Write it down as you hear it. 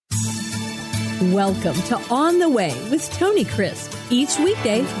Welcome to On the Way with Tony Crisp. Each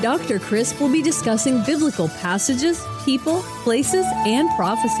weekday, Dr. Crisp will be discussing biblical passages, people, places, and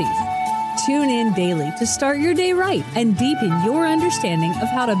prophecies. Tune in daily to start your day right and deepen your understanding of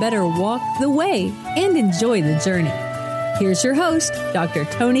how to better walk the way and enjoy the journey. Here's your host, Dr.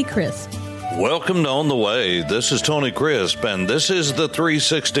 Tony Crisp. Welcome to On the Way. This is Tony Crisp, and this is the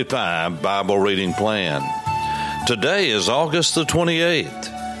 365 Bible Reading Plan. Today is August the 28th,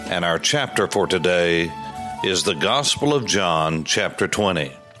 and our chapter for today is the Gospel of John, chapter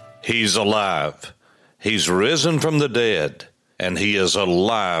 20. He's alive. He's risen from the dead, and he is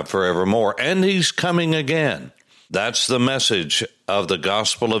alive forevermore, and he's coming again. That's the message of the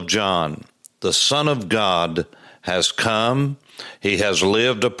Gospel of John. The Son of God has come. He has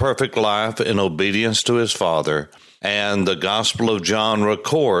lived a perfect life in obedience to his Father, and the Gospel of John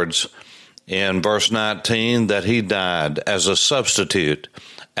records in verse 19 that he died as a substitute,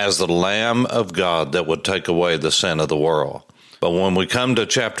 as the Lamb of God that would take away the sin of the world. But when we come to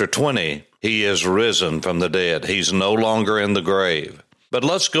chapter 20, he is risen from the dead. He's no longer in the grave. But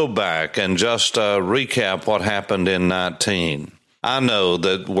let's go back and just recap what happened in 19. I know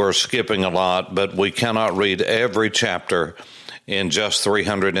that we're skipping a lot, but we cannot read every chapter in just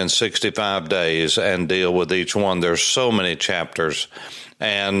 365 days and deal with each one. There's so many chapters.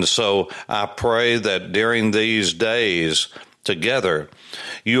 And so I pray that during these days together,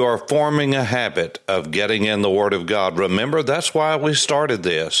 you are forming a habit of getting in the Word of God. Remember, that's why we started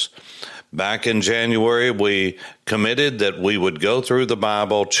this. Back in January, we committed that we would go through the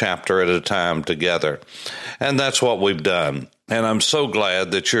Bible chapter at a time together. And that's what we've done. And I'm so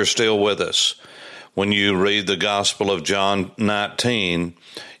glad that you're still with us. When you read the Gospel of John 19,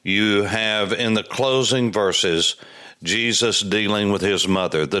 you have in the closing verses Jesus dealing with his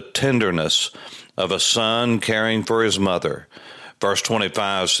mother, the tenderness of a son caring for his mother. Verse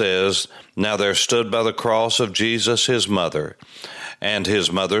 25 says, "Now there stood by the cross of Jesus his mother, and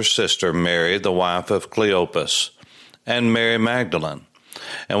his mother's sister Mary, the wife of Cleopas, and Mary Magdalene.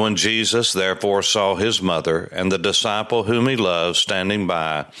 And when Jesus therefore saw his mother and the disciple whom he loved standing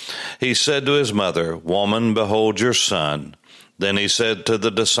by, he said to his mother, 'Woman, behold your son.' Then he said to the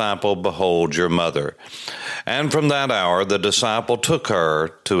disciple, 'Behold your mother.' And from that hour the disciple took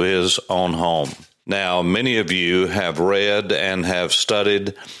her to his own home." Now, many of you have read and have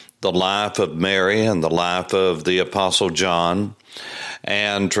studied the life of Mary and the life of the Apostle John,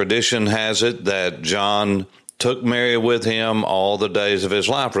 and tradition has it that John took Mary with him all the days of his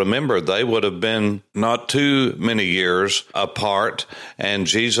life. Remember, they would have been not too many years apart, and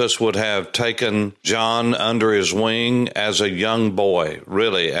Jesus would have taken John under his wing as a young boy,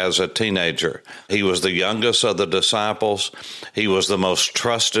 really as a teenager. He was the youngest of the disciples. He was the most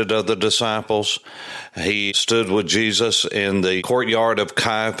trusted of the disciples. He stood with Jesus in the courtyard of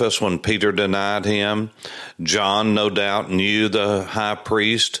Caiaphas when Peter denied him. John, no doubt, knew the high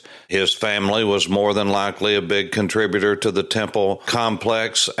priest. His family was more than likely a big contributor to the temple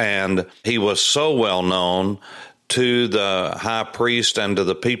complex, and he was so well known to the high priest and to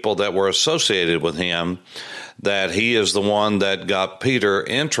the people that were associated with him that he is the one that got Peter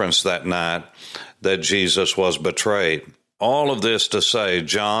entrance that night that Jesus was betrayed. All of this to say,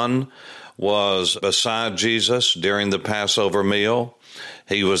 John was beside Jesus during the Passover meal.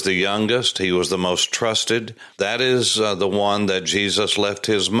 He was the youngest. He was the most trusted. That is the one that Jesus left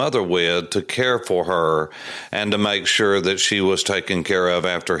his mother with to care for her and to make sure that she was taken care of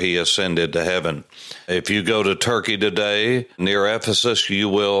after he ascended to heaven. If you go to Turkey today, near Ephesus, you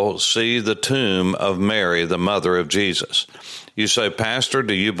will see the tomb of Mary, the mother of Jesus. You say, "Pastor,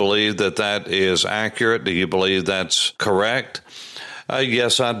 do you believe that that is accurate? Do you believe that's correct?"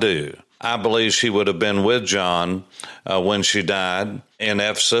 Yes, I do. I believe she would have been with John when she died in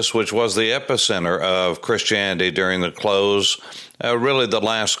Ephesus, which was the epicenter of Christianity during the close, really the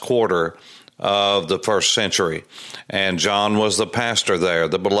last quarter of the first century. And John was the pastor there,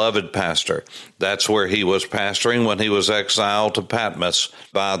 the beloved pastor. That's where he was pastoring when he was exiled to Patmos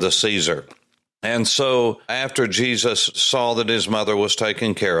by the Caesar. And so after Jesus saw that his mother was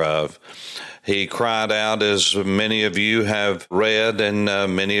taken care of, he cried out, as many of you have read, and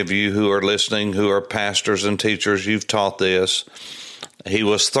many of you who are listening, who are pastors and teachers, you've taught this. He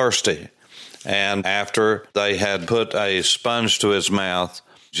was thirsty. And after they had put a sponge to his mouth,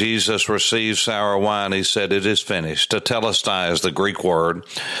 Jesus received sour wine. He said, "It is finished." Tetelestai is the Greek word,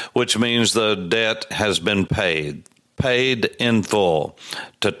 which means the debt has been paid. Paid in full.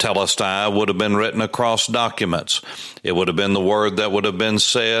 Tetelestai would have been written across documents. It would have been the word that would have been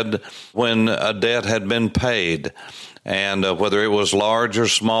said when a debt had been paid. And whether it was large or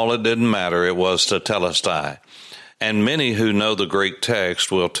small, it didn't matter. It was tetelestai. And many who know the Greek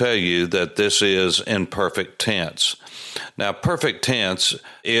text will tell you that this is in perfect tense. Now, perfect tense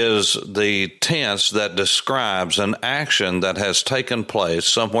is the tense that describes an action that has taken place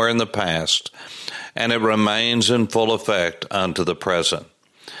somewhere in the past, and it remains in full effect unto the present.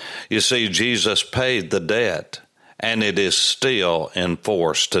 You see, Jesus paid the debt, and it is still in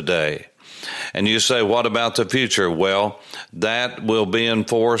force today. And you say, what about the future? Well, that will be in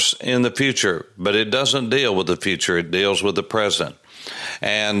force in the future, but it doesn't deal with the future. It deals with the present.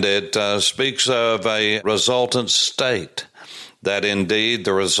 And it speaks of a resultant state, that indeed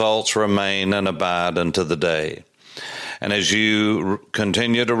the results remain and abide unto the day. And as you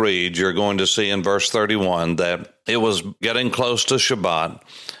continue to read, you're going to see in verse 31 that it was getting close to Shabbat.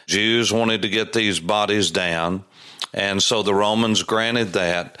 Jews wanted to get these bodies down, and so the Romans granted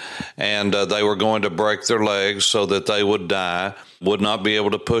that, and they were going to break their legs so that they would die, would not be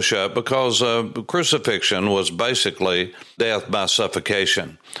able to push up, because crucifixion was basically death by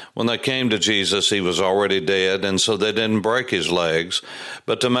suffocation. When they came to Jesus, he was already dead, and so they didn't break his legs.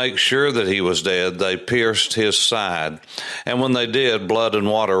 But to make sure that he was dead, they pierced his side. And when they did, blood and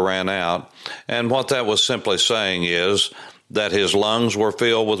water ran out. And what that was simply saying is that his lungs were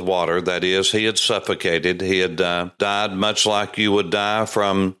filled with water. That is, he had suffocated. He had died much like you would die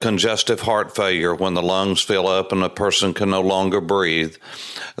from congestive heart failure when the lungs fill up and a person can no longer breathe.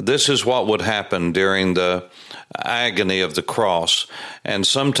 This is what would happen during the agony of the cross. And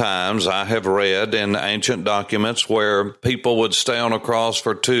sometimes I have read in ancient documents where people would stay on a cross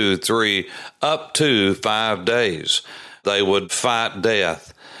for 2, 3, up to 5 days. They would fight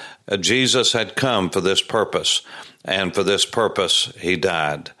death. Jesus had come for this purpose. And for this purpose, he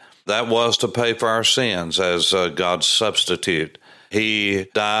died. That was to pay for our sins as God's substitute. He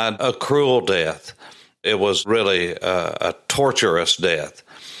died a cruel death. It was really a torturous death.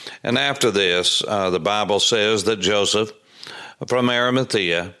 And after this, the Bible says that Joseph from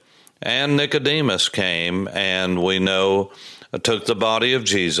Arimathea and Nicodemus came, and we know took the body of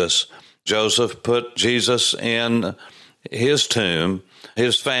Jesus. Joseph put Jesus in his tomb,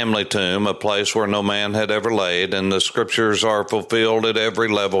 his family tomb, a place where no man had ever laid, and the scriptures are fulfilled at every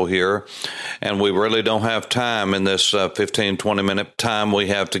level here, and we really don't have time in this 15-20-minute time we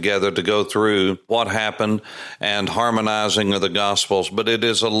have together to go through what happened and harmonizing of the Gospels, but it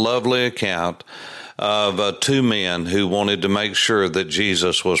is a lovely account of 2 men who wanted to make sure that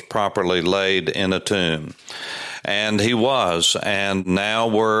Jesus was properly laid in a tomb. And he was, and now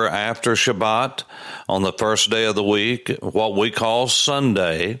we're after Shabbat on the first day of the week, what we call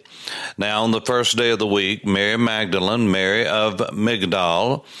Sunday. Now on the first day of the week, Mary Magdalene, Mary of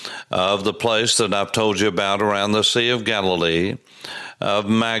Migdal, of the place that I've told you about around the Sea of Galilee, of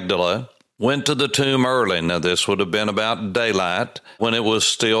Magdala, went to the tomb early. Now this would have been about daylight when it was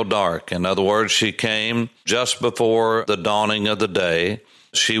still dark. In other words, she came just before the dawning of the day.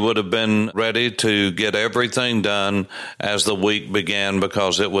 She would have been ready to get everything done as the week began,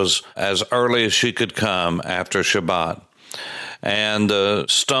 because it was as early as she could come after Shabbat. And the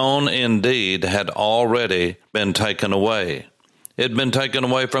stone indeed had already been taken away. It had been taken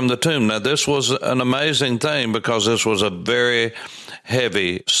away from the tomb. Now this was an amazing thing, because this was a very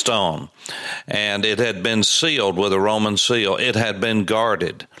heavy stone, and it had been sealed with a Roman seal. It had been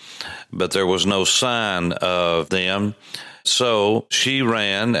guarded, but there was no sign of them. So she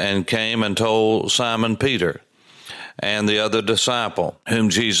ran and came and told Simon Peter and the other disciple,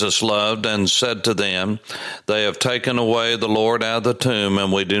 whom Jesus loved, and said to them, "They have taken away the Lord out of the tomb,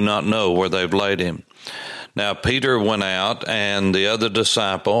 and we do not know where they've laid him." Now Peter went out and the other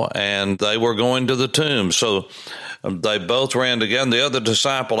disciple, and they were going to the tomb. So they both ran together. The other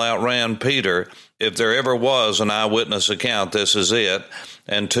disciple outran Peter. If there ever was an eyewitness account, this is it.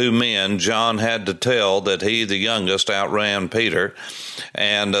 And 2 men, John had to tell that he, the youngest, outran Peter.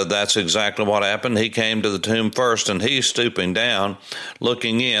 And that's exactly what happened. He came to the tomb first, and he, stooping down,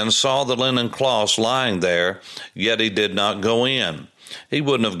 looking in, saw the linen cloths lying there, yet he did not go in. He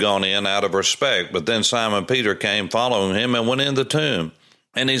wouldn't have gone in out of respect, but then Simon Peter came following him and went in the tomb.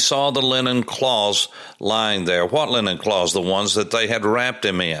 And he saw the linen cloths lying there. What linen cloths? The ones that they had wrapped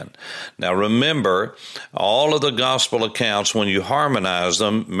him in. Now remember, all of the gospel accounts, when you harmonize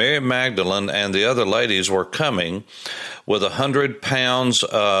them, Mary Magdalene and the other ladies were coming with 100 pounds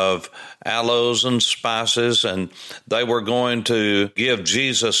of aloes and spices, and they were going to give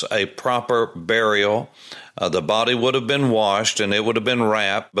Jesus a proper burial. The body would have been washed, and it would have been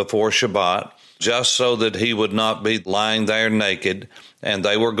wrapped before Shabbat, just so that he would not be lying there naked. And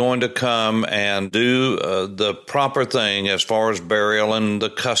they were going to come and do the proper thing as far as burial and the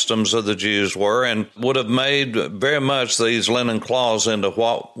customs of the Jews were, and would have made very much these linen cloths into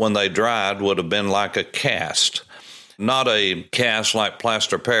what, when they dried, would have been like a cast. not a cast like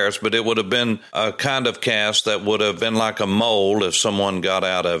plaster Paris, but it would have been a kind of cast that would have been like a mold if someone got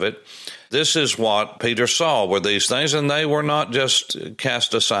out of it. This is what Peter saw were these things, and they were not just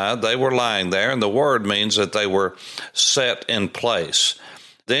cast aside. They were lying there, and the word means that they were set in place.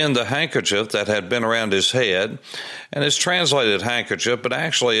 Then the handkerchief that had been around his head, and it's translated handkerchief, but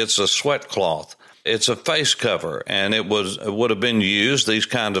actually it's a sweat cloth. It's a face cover, and it would have been used, these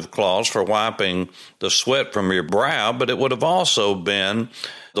kinds of cloths, for wiping the sweat from your brow, but it would have also been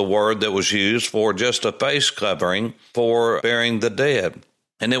the word that was used for just a face covering for burying the dead.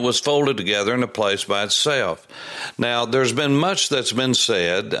 And it was folded together in a place by itself. Now, there's been much that's been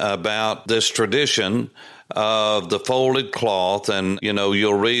said about this tradition of the folded cloth, and,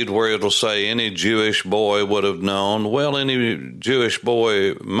 you'll read where it'll say any Jewish boy would have known. Well, any Jewish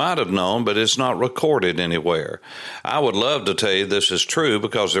boy might have known, but it's not recorded anywhere. I would love to tell you this is true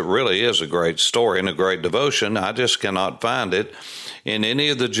because it really is a great story and a great devotion. I just cannot find it in any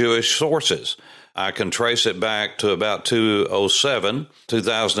of the Jewish sources. I can trace it back to about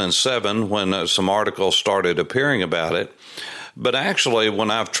 2007, when some articles started appearing about it. But actually,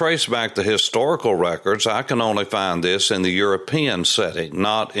 when I've traced back the historical records, I can only find this in the European setting,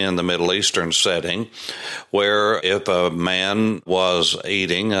 not in the Middle Eastern setting, where if a man was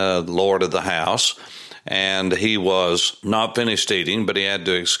eating, a lord of the house, and he was not finished eating, but he had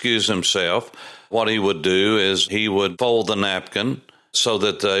to excuse himself, what he would do is he would fold the napkin so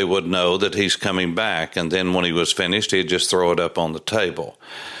that they would know that he's coming back. And then when he was finished, he'd just throw it up on the table.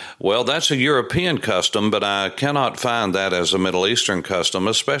 Well, that's a European custom, but I cannot find that as a Middle Eastern custom,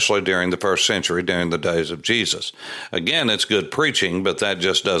 especially during the first century, during the days of Jesus. Again, it's good preaching, but that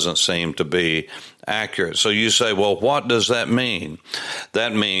just doesn't seem to be accurate. So you say, well, what does that mean?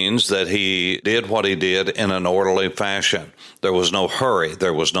 That means that he did what he did in an orderly fashion. There was no hurry.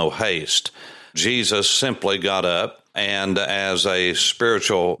 There was no haste. Jesus simply got up, and as a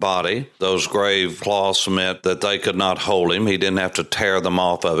spiritual body, those grave cloths meant that they could not hold him. He didn't have to tear them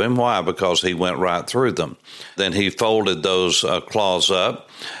off of him. Why? Because he went right through them. Then he folded those cloths up,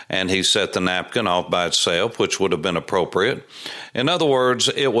 and he set the napkin off by itself, which would have been appropriate. In other words,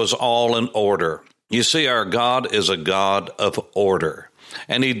 it was all in order. You see, our God is a God of order.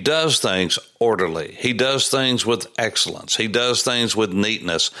 And he does things orderly. He does things with excellence. He does things with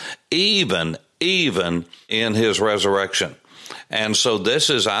neatness, even in his resurrection. And so this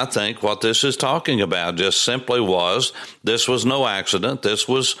is, I think, what this is talking about. Just simply this was no accident. This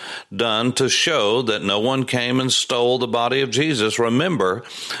was done to show that no one came and stole the body of Jesus. Remember,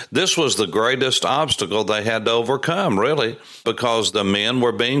 this was the greatest obstacle they had to overcome, really, because the men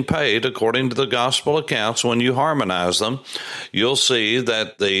were being paid according to the gospel accounts. When you harmonize them, you'll see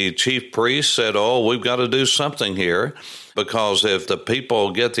that the chief priest said, we've got to do something here. Because if the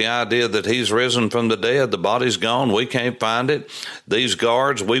people get the idea that he's risen from the dead, the body's gone, we can't find it. These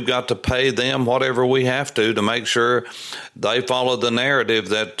guards, we've got to pay them whatever we have to make sure they follow the narrative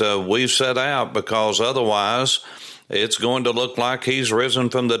that we've set out, because otherwise it's going to look like he's risen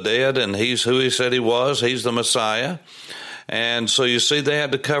from the dead and he's who he said he was. He's the Messiah. And so you see, they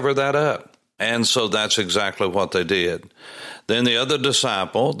had to cover that up. And so that's exactly what they did. Then the other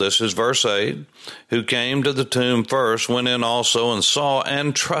disciple, this is verse 8, who came to the tomb first, went in also and saw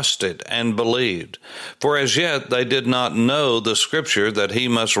and trusted and believed. For as yet they did not know the scripture that he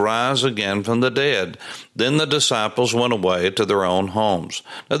must rise again from the dead. Then the disciples went away to their own homes.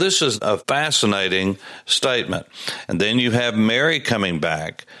 Now this is a fascinating statement. And then you have Mary coming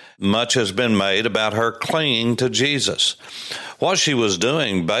back. Much has been made about her clinging to Jesus. What she was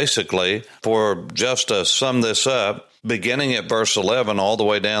doing, basically, for just to sum this up, beginning at verse 11 all the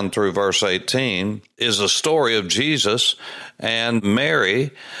way down through verse 18, is a story of Jesus and Mary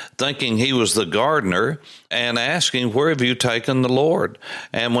thinking he was the gardener and asking, "Where have you taken the Lord?"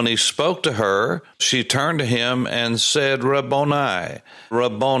 And when he spoke to her, she turned to him and said, Rabboni,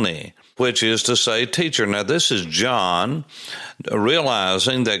 which is to say, teacher. Now, this is John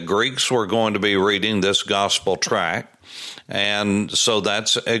realizing that Greeks were going to be reading this gospel tract. And so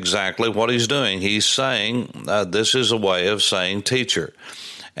that's exactly what he's doing. He's saying this is a way of saying teacher.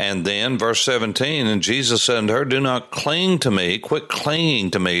 And then verse 17, and Jesus said to her, "Do not cling to me." Quit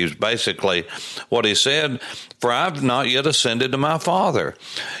clinging to me is basically what he said, "for I've not yet ascended to my Father."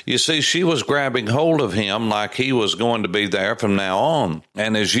 You see, she was grabbing hold of him like he was going to be there from now on.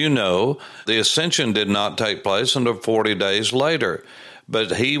 And as you know, the ascension did not take place until 40 days later.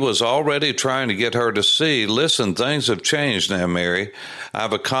 But he was already trying to get her to see, listen, things have changed now, Mary.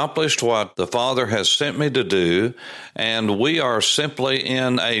 I've accomplished what the Father has sent me to do, and we are simply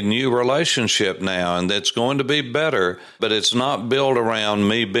in a new relationship now, and it's going to be better, but it's not built around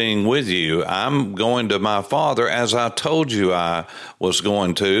me being with you. I'm going to my Father as I told you I was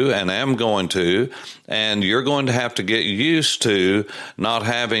going to and am going to, and you're going to have to get used to not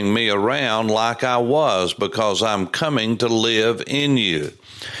having me around like I was, because I'm coming to live in you.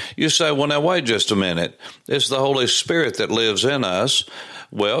 You say, well, now wait just a minute. It's the Holy Spirit that lives in us.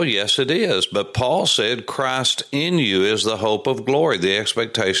 Well, yes, it is. But Paul said Christ in you is the hope of glory, the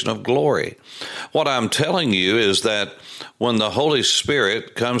expectation of glory. What I'm telling you is that when the Holy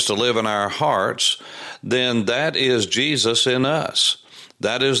Spirit comes to live in our hearts, then that is Jesus in us.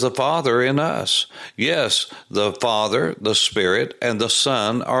 That is the Father in us. Yes, the Father, the Spirit, and the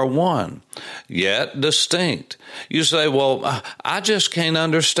Son are one, yet distinct. You say, well, I just can't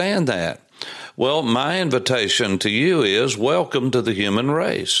understand that. Well, my invitation to you is welcome to the human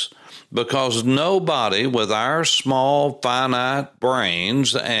race, because nobody with our small, finite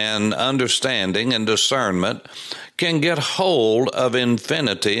brains and understanding and discernment can get hold of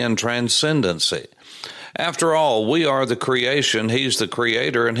infinity and transcendency. After all, we are the creation, he's the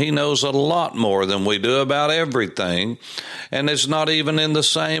creator, and he knows a lot more than we do about everything, and it's not even in the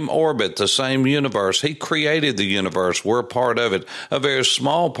same orbit, the same universe. He created the universe. We're part of it, a very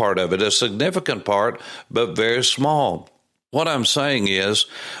small part of it, a significant part, but very small. What I'm saying is,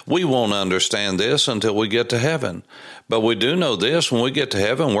 we won't understand this until we get to heaven. But we do know this, when we get to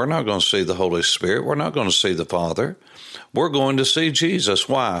heaven, we're not going to see the Holy Spirit. We're not going to see the Father. We're going to see Jesus.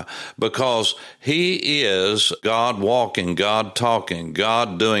 Why? Because he is God walking, God talking,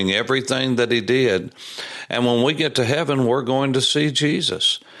 God doing everything that he did. And when we get to heaven, we're going to see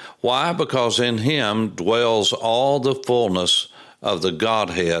Jesus. Why? Because in him dwells all the fullness of the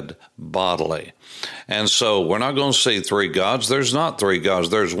Godhead bodily. And so we're not going to see three gods. There's not three gods.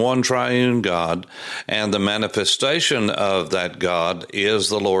 There's one triune God, and the manifestation of that God is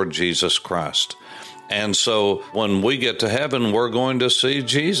the Lord Jesus Christ. And so when we get to heaven, we're going to see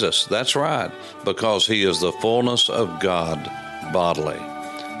Jesus. That's right, because he is the fullness of God bodily.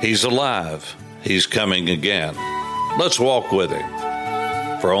 He's alive. He's coming again. Let's walk with him.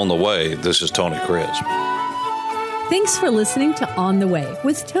 For On the Way, this is Tony Crisp. Thanks for listening to On the Way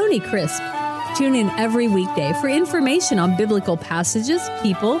with Tony Crisp. Tune in every weekday for information on biblical passages,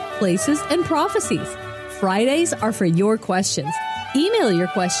 people, places, and prophecies. Fridays are for your questions. Email your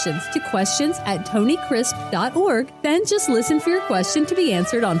questions to questions@tonycrisp.org. Then just listen for your question to be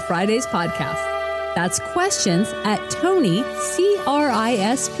answered on Friday's podcast. That's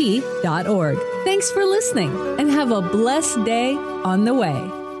questions@tonycrisp.org. Thanks for listening and have a blessed day on the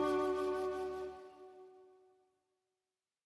way.